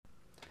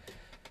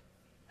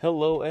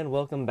Hello and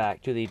welcome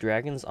back to the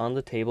Dragons on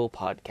the Table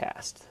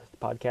podcast, the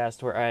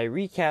podcast where I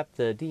recap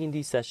the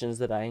D&D sessions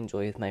that I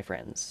enjoy with my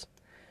friends.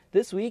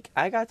 This week,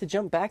 I got to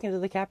jump back into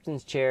the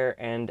captain's chair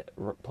and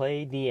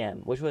play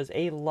DM, which was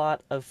a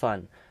lot of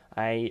fun.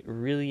 I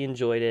really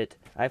enjoyed it.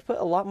 I've put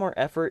a lot more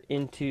effort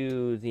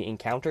into the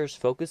encounters,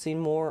 focusing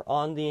more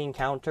on the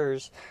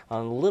encounters,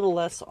 a little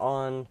less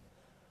on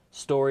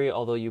story,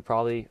 although you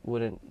probably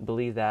wouldn't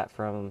believe that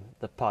from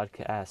the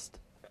podcast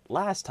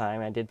last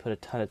time. I did put a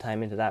ton of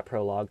time into that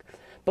prologue,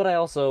 but I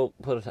also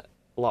put a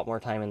lot more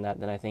time in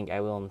that than I think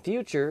I will in the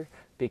future,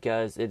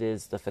 because it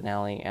is the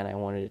finale and I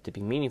wanted it to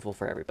be meaningful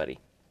for everybody.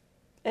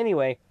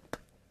 Anyway,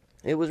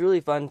 it was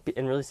really fun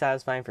and really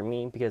satisfying for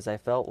me because I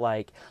felt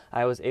like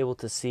I was able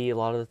to see a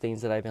lot of the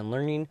things that I've been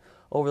learning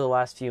over the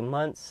last few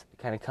months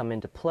kind of come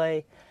into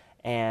play,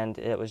 and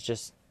it was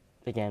just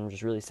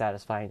really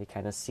satisfying to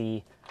kind of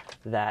see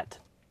that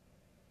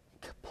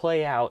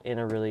play out in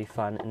a really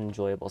fun and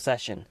enjoyable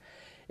session.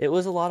 It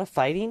was a lot of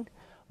fighting,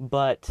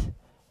 but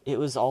it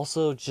was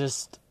also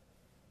just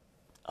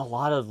a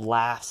lot of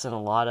laughs and a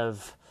lot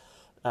of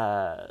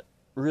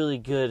really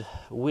good,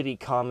 witty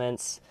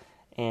comments,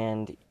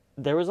 and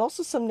there was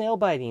also some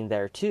nail-biting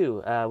there,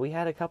 too. We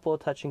had a couple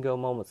of touch-and-go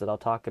moments that I'll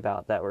talk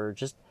about that were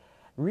just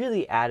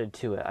really added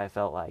to it, I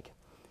felt like.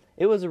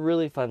 It was a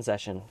really fun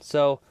session.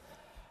 So,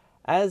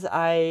 as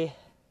I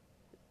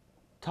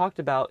talked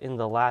about in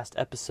the last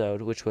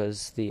episode, which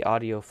was the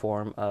audio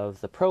form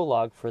of the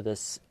prologue for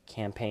this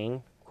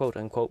campaign,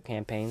 quote-unquote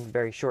campaign,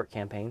 very short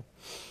campaign,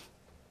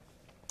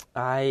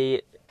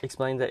 I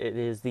explained that it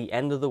is the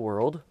end of the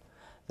world,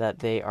 that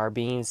they are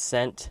being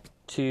sent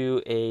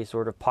to a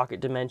sort of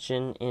pocket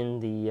dimension in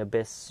the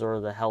abyss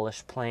or the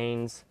hellish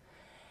plains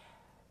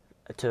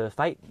to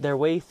fight their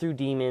way through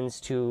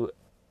demons to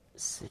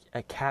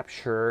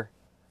capture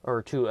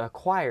or to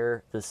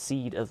acquire the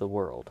seed of the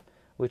world,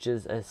 which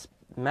is a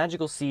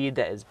magical seed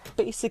that is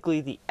basically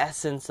the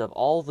essence of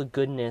all the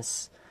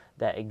goodness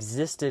that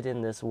existed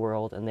in this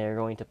world, and they're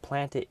going to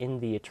plant it in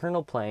the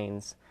eternal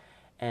planes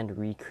and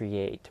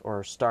recreate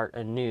or start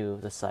anew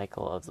the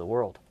cycle of the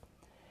world.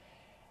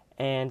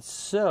 And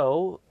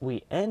so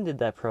we ended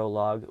that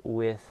prologue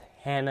with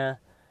Hannah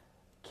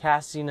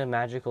casting a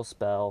magical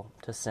spell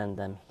to send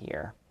them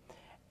here.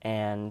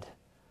 And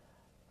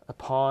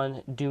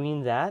upon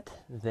doing that,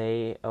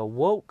 they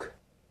awoke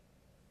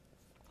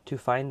to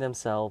find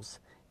themselves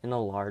in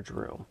a large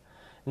room.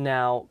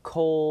 Now,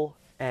 Cole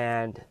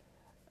and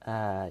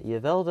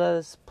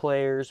Yvelda's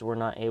players were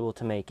not able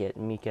to make it.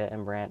 Mika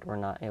and Brant were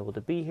not able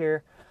to be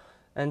here.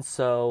 And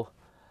so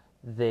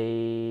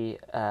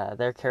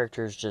their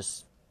characters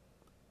just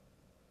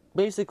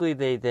basically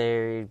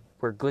they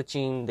were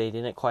glitching. They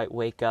didn't quite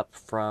wake up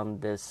from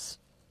this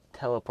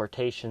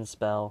teleportation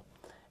spell,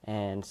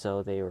 and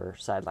so they were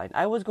sidelined.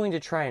 I was going to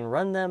try and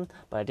run them,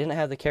 but I didn't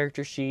have the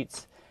character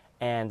sheets,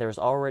 and there was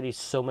already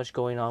so much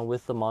going on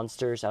with the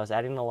monsters. I was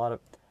adding a lot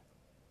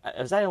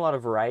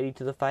of variety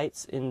to the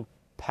fights. In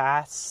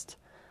past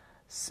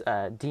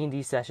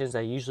D&D sessions,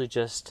 I usually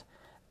just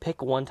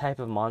pick one type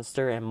of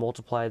monster and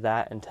multiply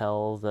that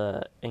until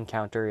the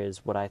encounter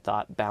is what I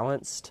thought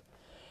balanced.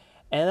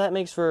 And that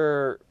makes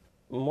for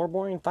more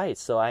boring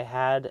fights. So I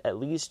had at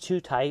least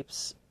 2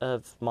 types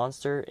of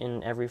monster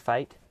in every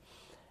fight.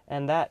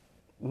 And that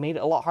made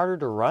it a lot harder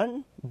to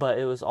run, but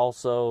it was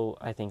also,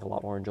 I think, a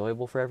lot more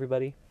enjoyable for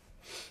everybody.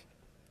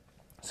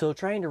 So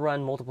trying to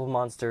run multiple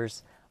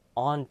monsters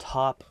on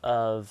top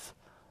of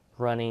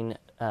running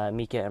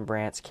Mika and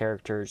Brant's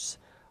characters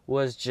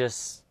was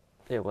just,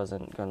 it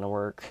wasn't going to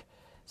work.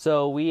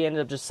 So we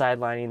ended up just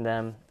sidelining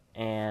them,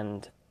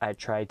 and I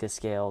tried to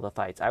scale the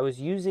fights. I was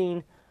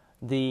using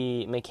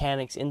the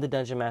mechanics in the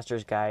Dungeon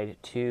Master's Guide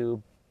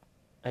to,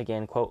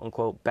 again,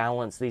 quote-unquote,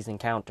 balance these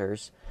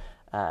encounters.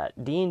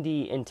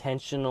 D&D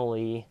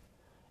intentionally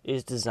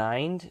is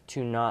designed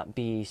to not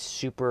be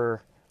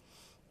super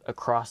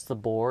across the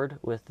board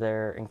with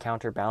their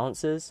encounter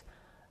balances.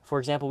 For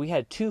example, we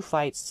had 2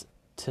 fights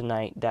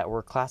tonight that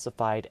were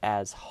classified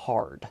as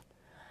hard,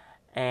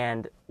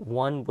 and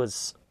one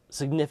was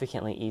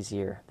significantly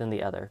easier than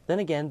the other. Then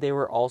again, it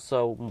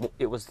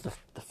was the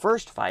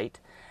first fight,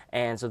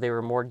 and so they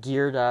were more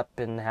geared up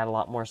and had a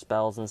lot more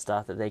spells and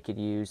stuff that they could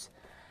use.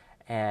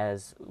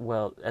 As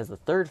well as the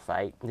third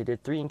fight, they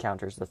did 3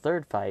 encounters. The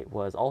third fight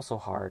was also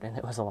hard, and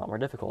it was a lot more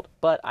difficult.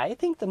 But I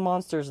think the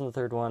monsters in the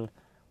third one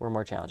were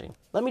more challenging.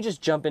 Let me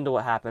just jump into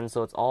what happened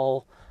so it's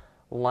all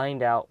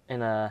lined out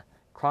in a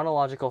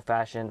chronological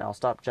fashion. I'll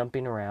stop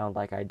jumping around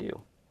like I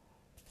do.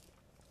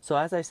 So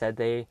as I said,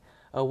 they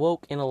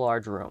awoke in a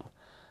large room.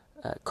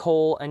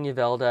 Cole and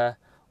Yvelda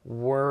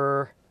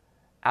were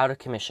out of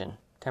commission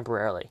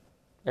temporarily.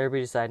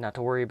 Everybody decided not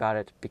to worry about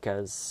it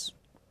because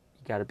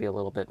you got to be a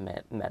little bit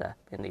meta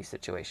in these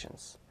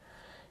situations.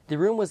 The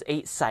room was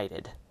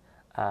 8-sided.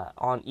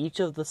 On each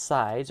of the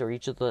sides, or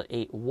each of the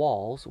 8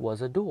 walls,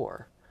 was a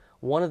door.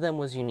 One of them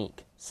was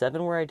unique.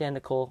 7 were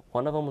identical.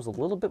 One of them was a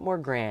little bit more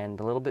grand,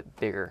 a little bit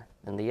bigger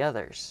than the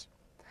others.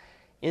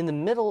 In the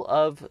middle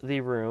of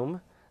the room,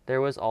 there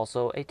was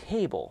also a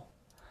table,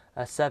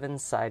 a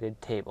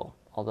 7-sided table.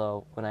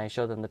 although when I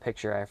showed them the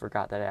picture, I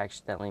forgot that I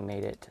accidentally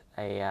made it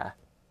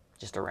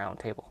just a round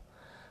table.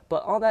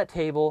 But on that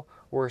table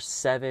were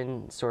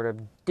 7 sort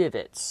of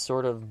divots,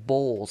 sort of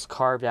bowls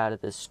carved out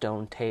of this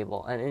stone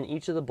table, and in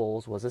each of the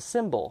bowls was a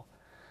symbol.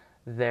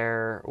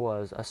 There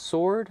was a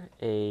sword,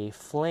 a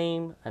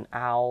flame, an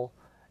owl,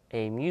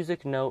 a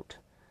music note,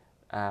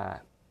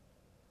 or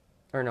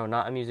no,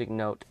 not a music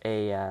note,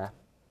 a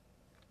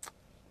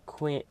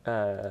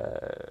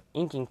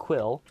inking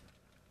quill,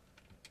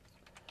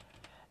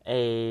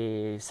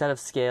 a set of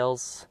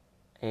scales,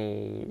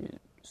 a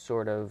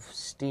sort of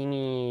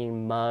steamy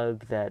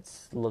mug that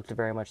looked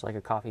very much like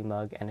a coffee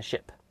mug, and a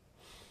ship.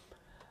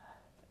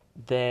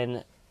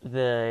 Then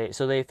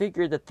so they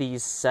figured that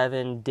these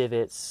 7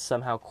 divots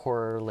somehow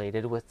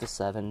correlated with the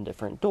 7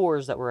 different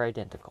doors that were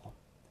identical.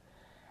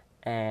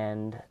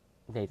 And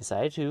they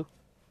decided to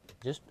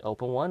just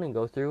open one and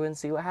go through and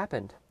see what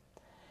happened.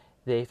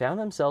 They found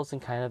themselves in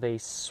kind of a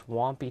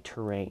swampy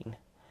terrain.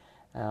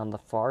 On the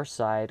far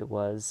side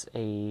was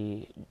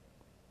a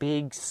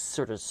big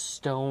sort of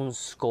stone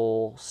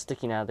skull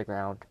sticking out of the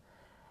ground,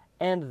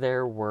 and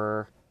there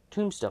were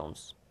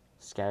tombstones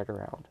scattered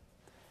around.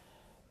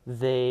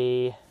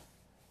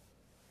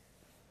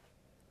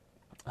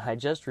 I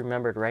just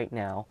remembered right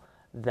now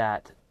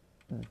that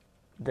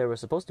there was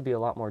supposed to be a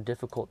lot more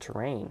difficult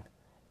terrain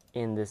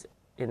in this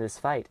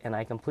fight, and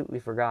I completely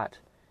forgot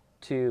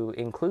to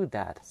include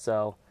that.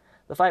 So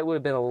the fight would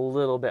have been a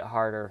little bit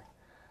harder,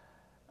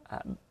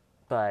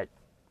 but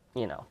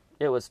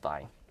it was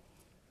fine.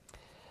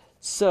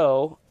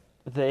 So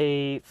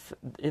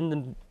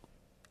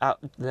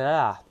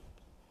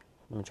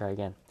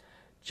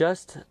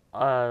just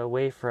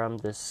away from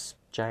this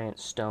giant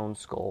stone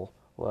skull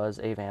was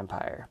a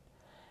vampire,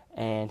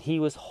 and he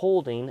was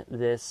holding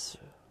this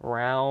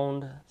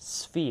round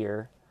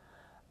sphere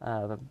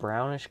of a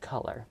brownish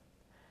color,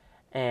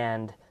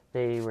 and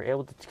they were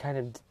able to kind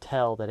of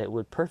tell that it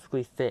would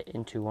perfectly fit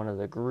into one of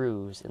the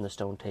grooves in the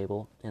stone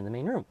table in the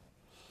main room.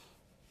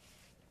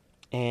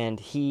 And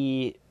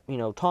he,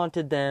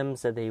 taunted them,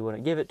 said they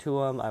wouldn't give it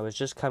to him. I was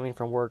just coming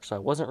from work, so I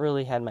wasn't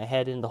really had my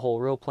head in the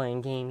whole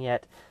role-playing game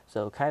yet,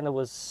 so kind of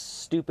was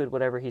stupid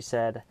whatever he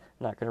said. I'm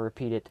not going to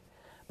repeat it.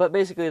 But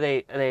basically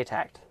they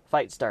attacked.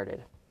 Fight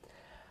started.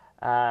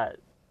 As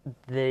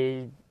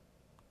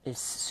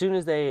soon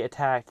as they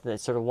attacked, the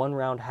sort of one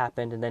round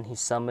happened, and then he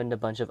summoned a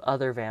bunch of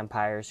other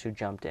vampires who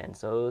jumped in.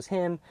 So it was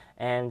him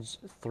and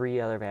 3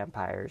 other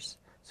vampires.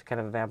 So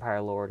kind of a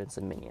vampire lord and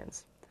some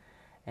minions.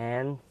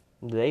 And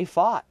they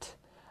fought.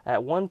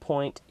 At one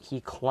point,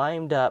 he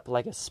climbed up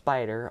like a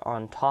spider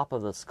on top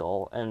of the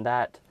skull, and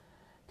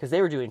because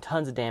they were doing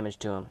tons of damage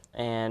to him.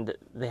 And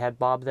they had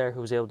Bob there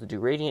who was able to do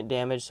radiant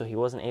damage, so he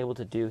wasn't able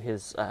to do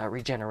his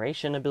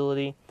regeneration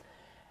ability.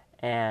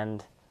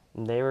 And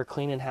they were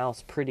cleaning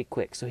house pretty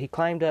quick. So he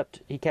climbed up,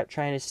 he kept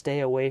trying to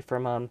stay away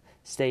from them,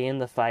 stay in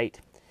the fight.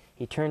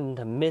 He turned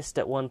into mist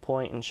at one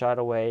point and shot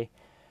away.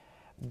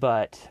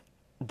 But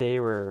they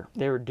were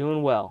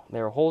doing well.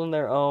 They were holding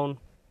their own.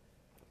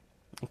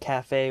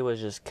 Cafe was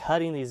just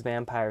cutting these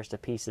vampires to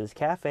pieces.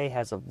 Cafe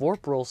has a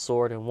Vorpal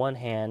sword in one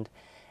hand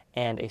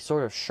and a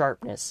sort of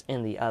sharpness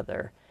in the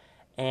other.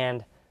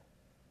 And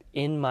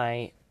in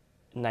my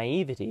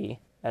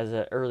naivety as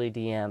an early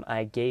DM,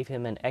 I gave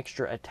him an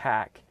extra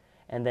attack.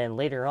 And then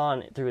later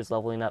on, through his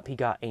leveling up, he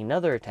got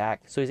another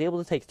attack. So he's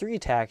able to take 3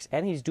 attacks,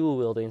 and he's dual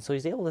wielding. So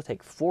he's able to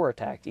take 4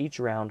 attacks each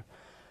round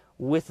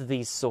with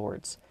these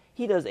swords.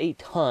 He does a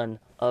ton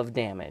of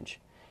damage.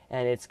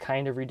 And it's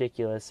kind of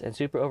ridiculous and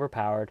super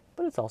overpowered,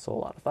 but it's also a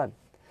lot of fun.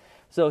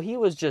 So he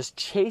was just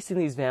chasing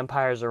these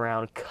vampires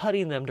around,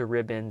 cutting them to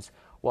ribbons,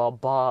 while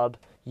Bob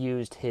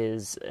used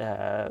his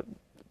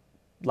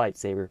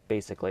lightsaber,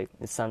 basically,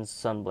 his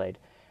sunblade,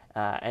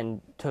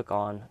 and took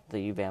on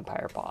the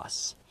vampire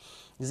boss.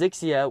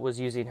 Zixia was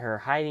using her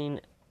hiding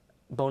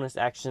bonus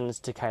actions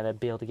to kind of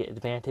be able to get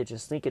advantage, a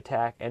sneak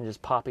attack, and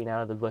just popping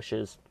out of the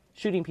bushes,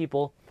 shooting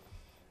people,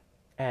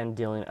 and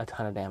dealing a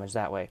ton of damage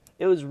that way.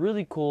 It was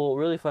really cool,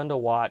 really fun to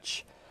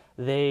watch.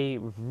 They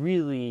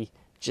really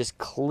just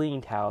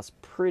cleaned house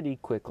pretty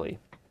quickly.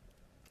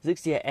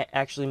 Zixia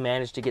actually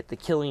managed to get the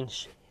killing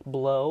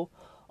blow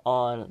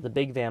on the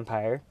big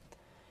vampire.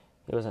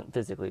 He wasn't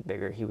physically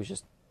bigger, he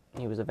was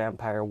a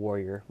vampire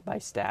warrior by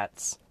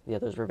stats. The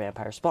others were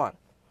vampire spawn.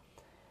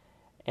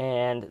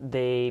 And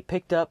they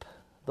picked up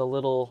the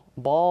little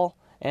ball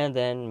and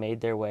then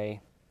made their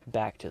way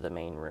back to the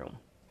main room.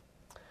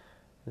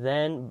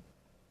 Then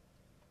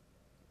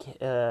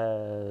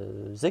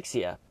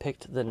Zixia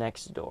picked the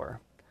next door.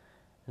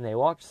 And they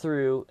walked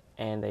through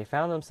and they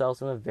found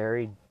themselves in a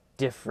very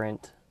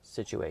different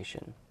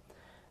situation.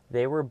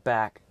 They were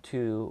back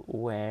to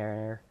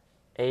where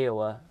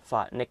Aowa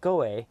fought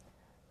Nikoe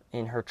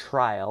in her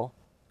trial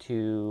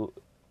to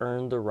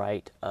earn the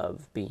right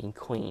of being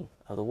queen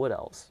of the Wood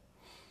Elves.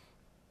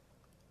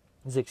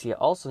 Zixia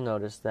also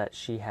noticed that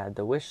she had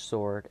the wish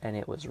sword and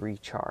it was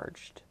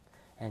recharged,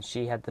 and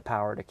she had the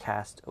power to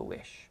cast a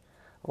wish.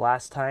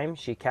 Last time,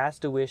 she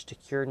cast a wish to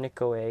cure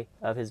Nikoe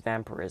of his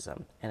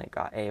vampirism, and it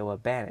got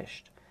Aowa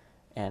banished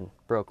and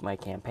broke my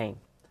campaign.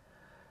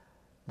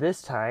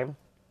 This time,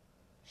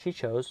 she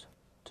chose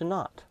to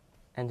not,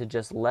 and to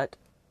just let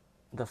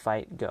the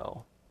fight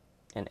go.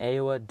 And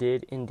Iowa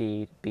did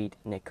indeed beat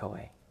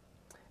Nikoe.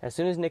 As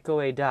soon as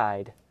Nikoe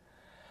died,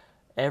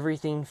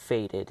 everything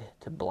faded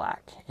to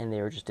black, and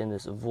they were just in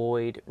this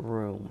void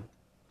room.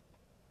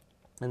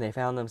 And they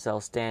found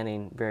themselves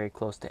standing very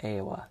close to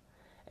Iowa.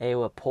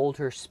 Iowa pulled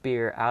her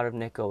spear out of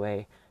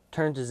Nikoe,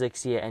 turned to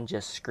Zixia, and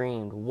just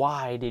screamed,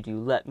 "Why did you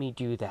let me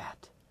do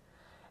that?"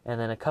 And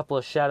then a couple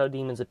of shadow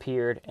demons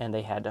appeared, and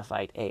they had to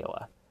fight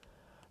Iowa.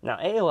 Now,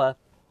 Iowa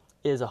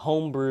is a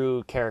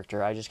homebrew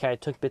character. I just kind of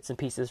took bits and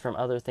pieces from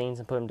other things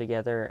and put them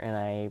together, and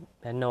I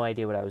had no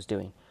idea what I was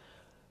doing.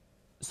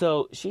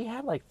 So she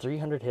had like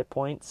 300 hit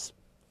points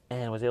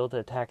and was able to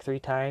attack 3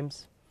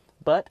 times,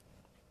 but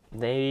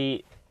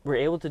they were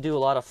able to do a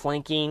lot of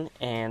flanking,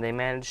 and they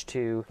managed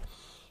to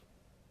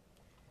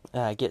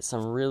get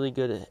some really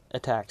good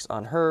attacks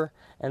on her,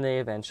 and they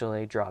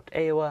eventually dropped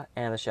Iowa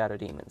and the Shadow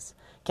Demons.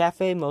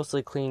 Cafe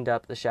mostly cleaned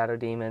up the Shadow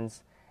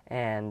Demons,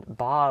 and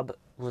Bob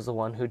was the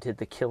one who did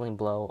the killing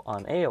blow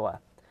on Iowa.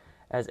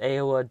 As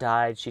Iowa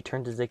died, she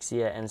turned to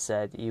Zixia and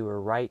said, "You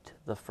were right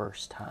the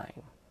first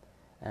time."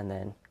 And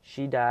then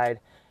she died,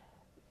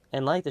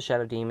 and like the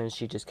Shadow Demons,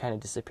 she just kind of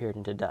disappeared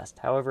into dust.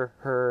 However,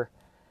 her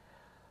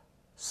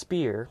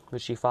spear,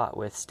 which she fought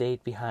with,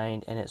 stayed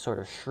behind, and it sort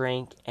of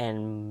shrank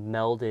and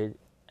melded,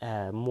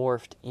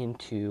 morphed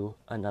into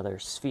another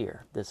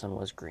sphere. This one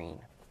was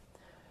green.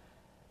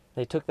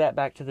 They took that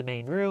back to the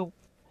main room,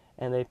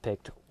 and they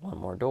picked one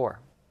more door.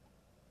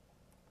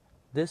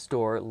 This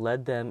door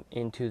led them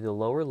into the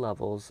lower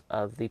levels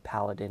of the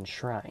Paladin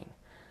Shrine.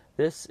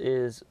 This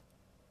is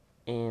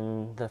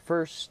in the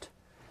first,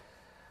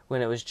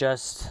 when it was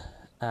just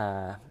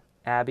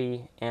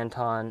Abby,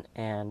 Anton,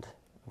 and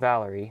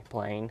Valerie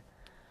playing.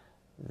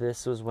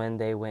 This was when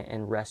they went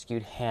and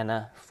rescued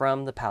Hannah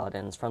from the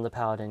Paladins, from the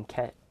Paladin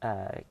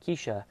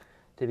Keisha,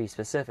 to be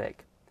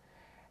specific.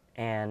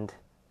 And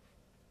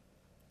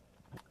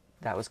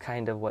that was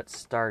kind of what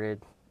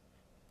started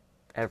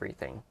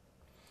everything.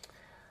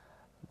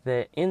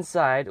 The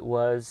inside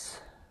was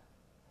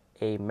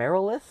a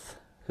Merilith,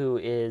 who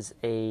is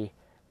a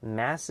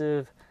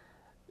massive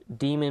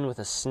demon with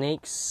a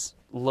snake's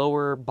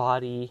lower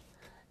body,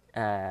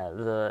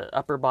 the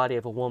upper body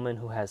of a woman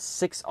who has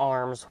 6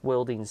 arms,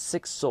 wielding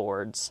 6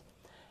 swords.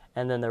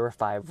 And then there were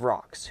 5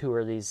 rocks, who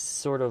are these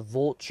sort of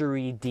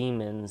vulture-y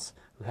demons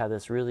who have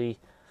this really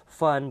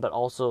fun but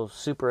also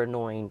super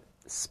annoying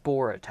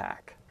spore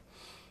attack.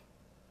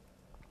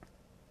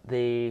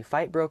 The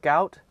fight broke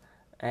out,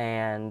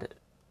 and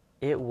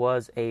it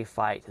was a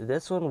fight.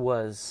 This one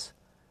was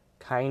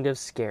kind of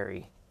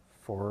scary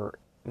for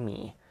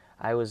me.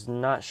 I was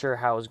not sure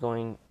how it was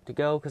going to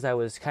go, because I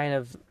was kind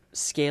of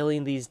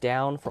scaling these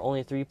down for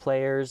only 3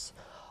 players.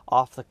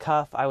 Off the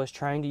cuff, I was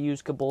trying to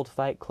use Kobold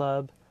Fight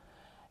Club,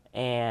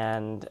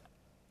 and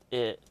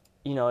it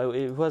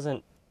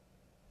wasn't,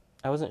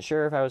 I wasn't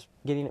sure if I was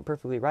getting it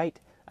perfectly right.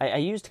 I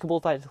used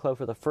Kobold Fight Club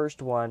for the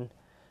first one.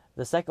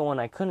 The second one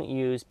I couldn't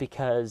use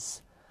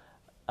because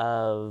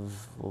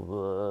of,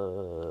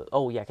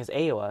 because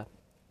Iowa,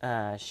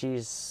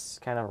 she's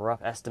kind of a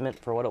rough estimate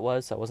for what it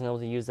was, so I wasn't able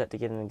to use that to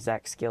get an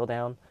exact scale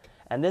down.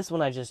 And this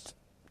one I just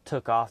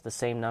took off the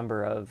same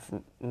number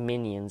of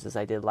minions as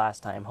I did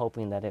last time,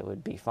 hoping that it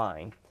would be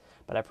fine.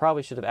 But I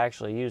probably should have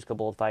actually used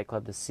Kobold Fight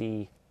Club to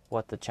see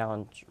what the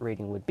challenge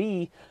rating would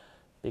be,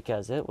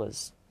 because it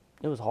was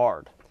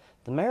hard.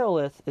 The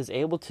Merilith is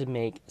able to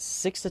make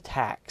 6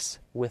 attacks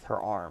with her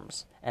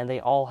arms, and they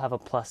all have a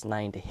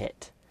 +9 to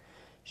hit.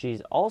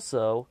 She's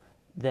also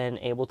then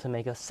able to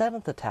make a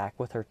 7th attack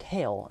with her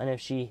tail, and if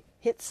she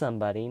hits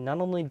somebody, not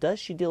only does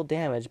she deal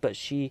damage, but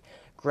she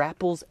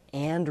grapples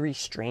and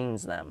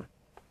restrains them.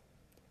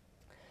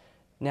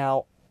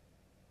 Now,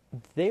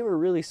 they were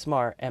really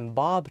smart, and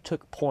Bob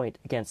took point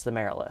against the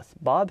Merilith.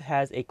 Bob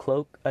has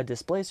a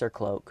displacer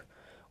cloak,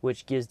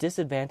 which gives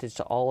disadvantage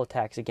to all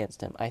attacks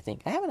against him, I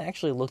think. I haven't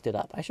actually looked it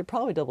up. I should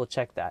probably double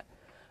check that.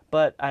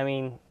 But, I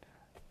mean,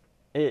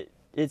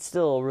 it's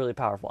still a really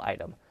powerful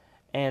item.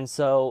 And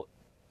so,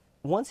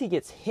 once he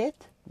gets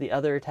hit, the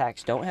other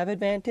attacks don't have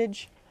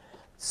advantage.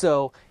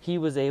 So, he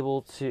was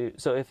able to...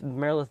 So, if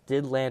Merilith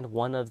did land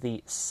one of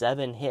the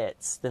 7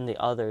 hits, then the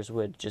others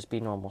would just be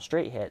normal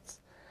straight hits.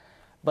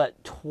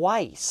 But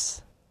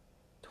twice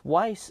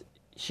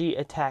she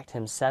attacked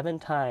him 7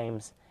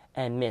 times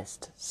and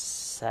missed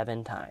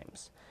 7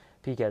 times,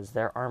 because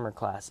their armor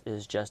class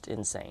is just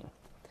insane.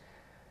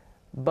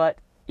 But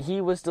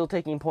he was still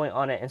taking point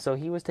on it, and so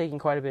he was taking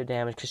quite a bit of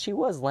damage, because she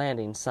was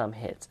landing some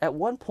hits. At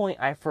one point,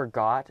 I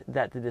forgot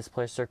that the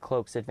Displacer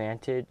Cloak's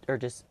disadvantage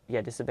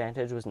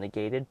was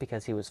negated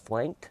because he was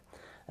flanked.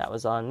 That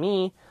was on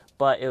me,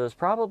 but it was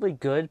probably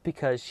good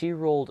because she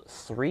rolled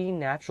 3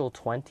 natural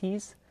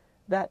 20s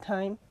that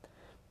time,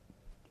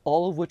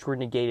 all of which were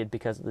negated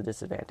because of the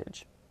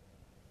disadvantage.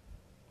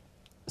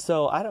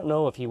 So I don't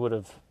know if he would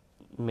have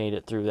made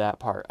it through that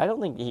part. I don't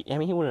think he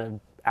wouldn't have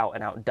out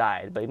and out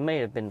died, but he may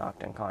have been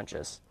knocked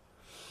unconscious.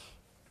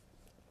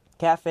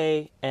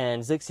 Cafe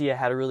and Zixia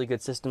had a really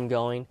good system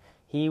going.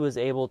 He was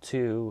able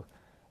to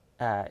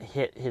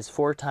hit his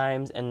 4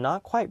 times and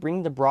not quite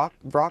bring the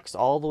Vrocks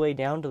all the way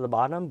down to the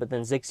bottom, but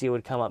then Zixia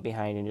would come up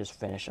behind and just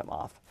finish them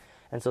off.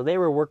 And so they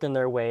were working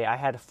their way. I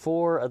had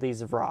 4 of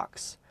these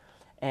Vrocks,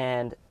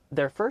 and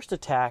their first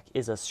attack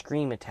is a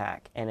scream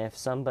attack, and if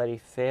somebody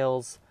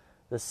fails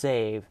the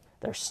save,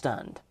 they're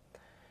stunned.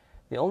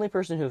 The only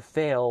person who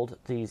failed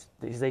these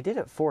they did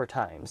it 4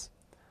 times.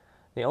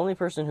 The only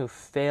person who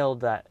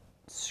failed that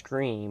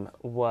scream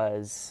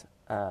was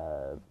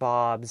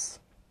Bob's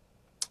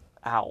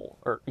owl.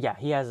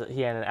 He had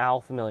an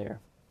owl familiar.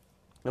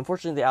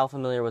 Unfortunately, the owl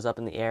familiar was up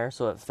in the air,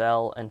 so it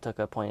fell and took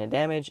a point of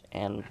damage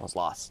and was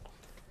lost.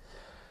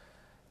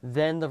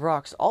 Then the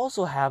Vrocks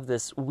also have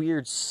this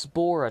weird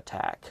spore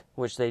attack,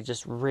 which they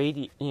just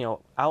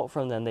out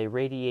from them they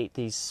radiate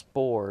these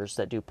spores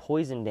that do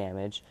poison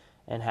damage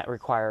and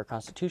require a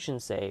Constitution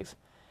save.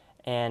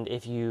 And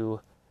if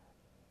you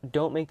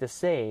don't make the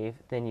save,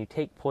 then you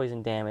take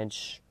poison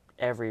damage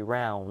every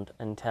round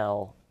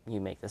until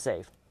you make the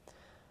save.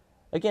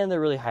 Again,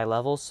 they're really high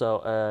level, so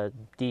a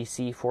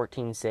DC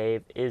 14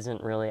 save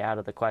isn't really out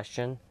of the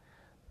question.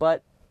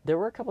 But there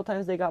were a couple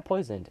times they got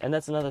poisoned, and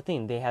that's another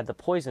thing. They had the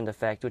poisoned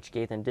effect, which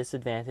gave them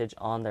disadvantage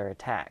on their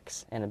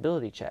attacks and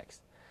ability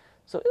checks.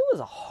 So it was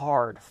a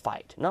hard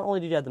fight. Not only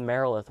did you have the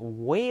Merilith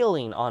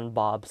wailing on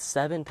Bob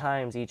 7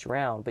 times each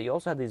round, but you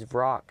also had these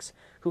Vrocks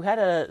who had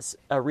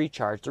a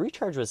recharge. The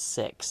recharge was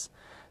 6,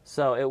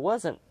 so it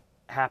wasn't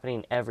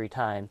happening every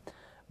time.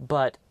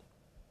 But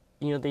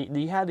you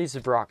had these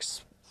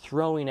Vrocks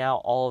throwing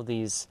out all of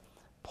these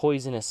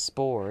poisonous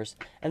spores,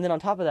 and then on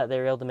top of that, they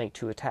were able to make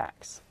 2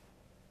 attacks.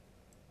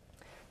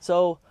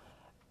 So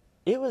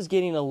it was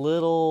getting a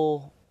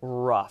little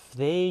rough.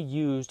 They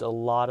used a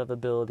lot of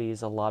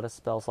abilities, a lot of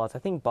spell slots. I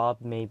think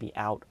Bob may be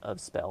out of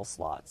spell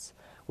slots,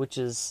 which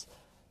is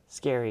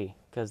scary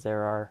because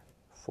there are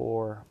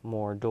 4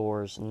 more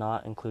doors,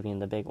 not including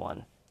the big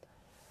one.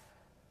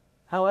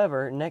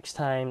 However, next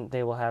time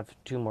they will have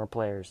 2 more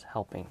players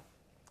helping.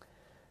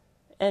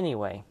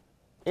 Anyway,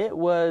 it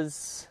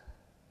was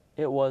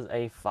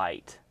a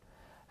fight.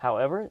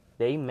 However,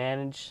 they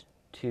managed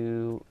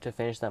to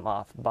finish them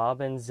off.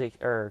 Bob and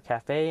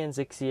Cafe and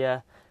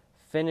Zixia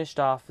finished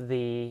off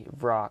the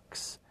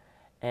Vrocks,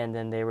 and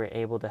then they were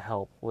able to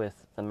help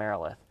with the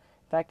Merilith.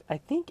 In fact, I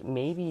think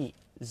maybe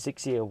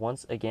Zixia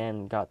once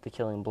again got the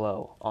killing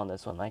blow on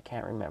this one. I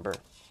can't remember.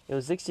 It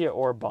was Zixia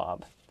or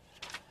Bob.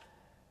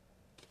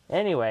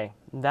 Anyway,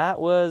 that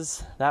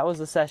was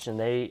the session.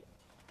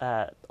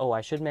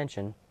 I should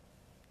mention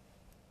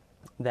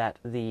that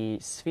the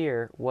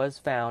sphere was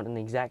found in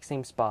the exact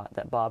same spot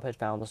that Bob had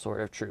found the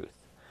Sword of Truth.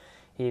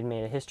 He had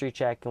made a history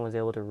check and was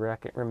able to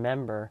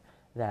remember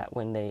that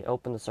when they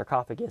opened the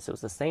sarcophagus, it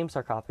was the same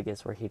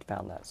sarcophagus where he'd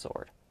found that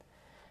sword.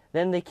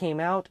 Then they came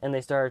out and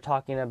they started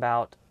talking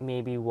about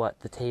maybe what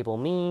the table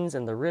means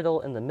and the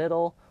riddle in the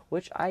middle,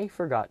 which I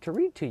forgot to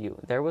read to you.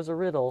 There was a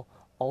riddle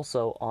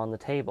also on the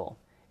table.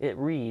 It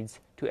reads,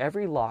 "To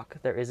every lock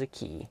there is a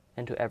key,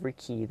 and to every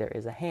key there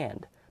is a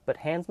hand. But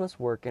hands must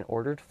work in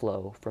ordered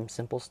flow from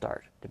simple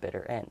start to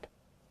bitter end."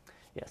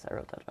 Yes, I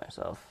wrote that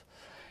myself.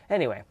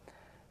 Anyway,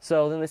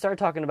 so then they started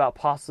talking about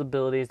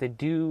possibilities. They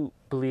do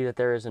believe that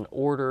there is an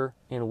order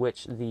in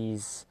which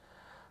these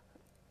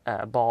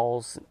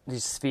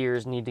these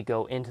spheres need to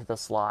go into the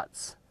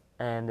slots.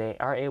 And they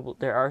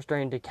are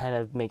starting to kind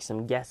of make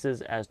some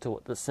guesses as to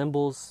what the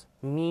symbols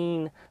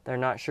mean. They're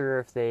not sure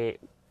if they're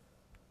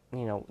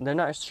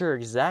not sure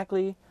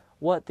exactly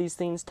what these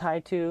things tie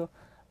to,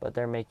 but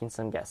they're making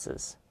some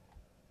guesses.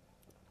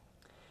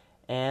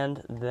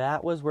 And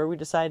that was where we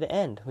decided to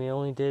end. We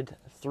only did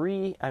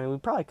 3. I mean, we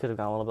probably could have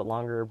gone a little bit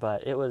longer,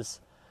 but it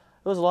was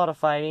a lot of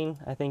fighting.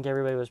 I think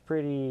everybody was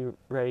pretty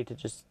ready to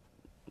just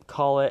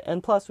call it.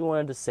 And plus, we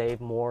wanted to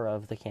save more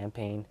of the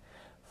campaign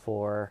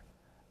for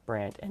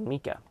Brant and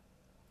Mika.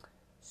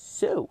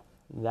 So,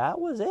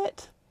 that was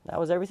it. That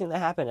was everything that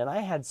happened. And I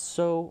had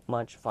so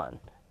much fun.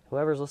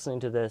 Whoever's listening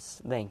to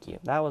this, thank you.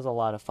 That was a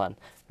lot of fun.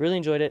 Really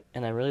enjoyed it,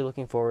 and I'm really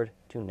looking forward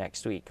to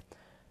next week.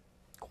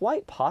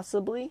 Quite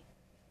possibly,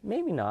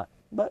 maybe not,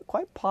 but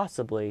quite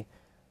possibly,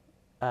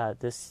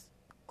 this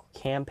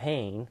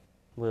campaign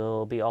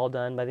will be all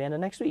done by the end of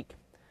next week.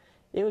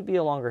 It would be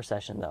a longer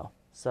session, though,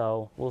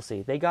 so we'll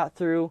see. They got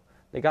through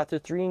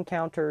 3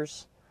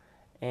 encounters,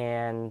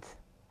 and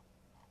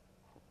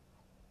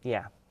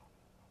yeah,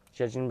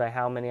 judging by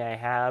how many I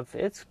have,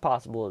 it's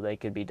possible that they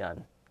could be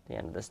done at the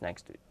end of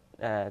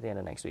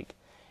next week.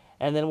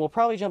 And then we'll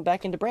probably jump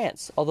back into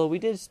Brant's, although we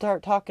did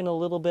start talking a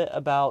little bit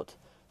about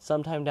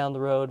sometime down the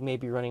road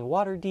maybe running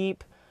Waterdeep,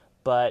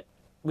 but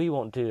we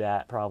won't do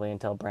that probably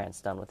until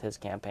Brant's done with his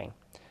campaign.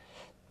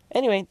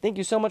 Anyway, thank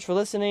you so much for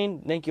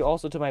listening. Thank you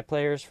also to my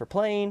players for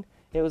playing.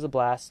 It was a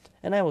blast,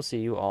 and I will see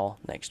you all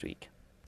next week.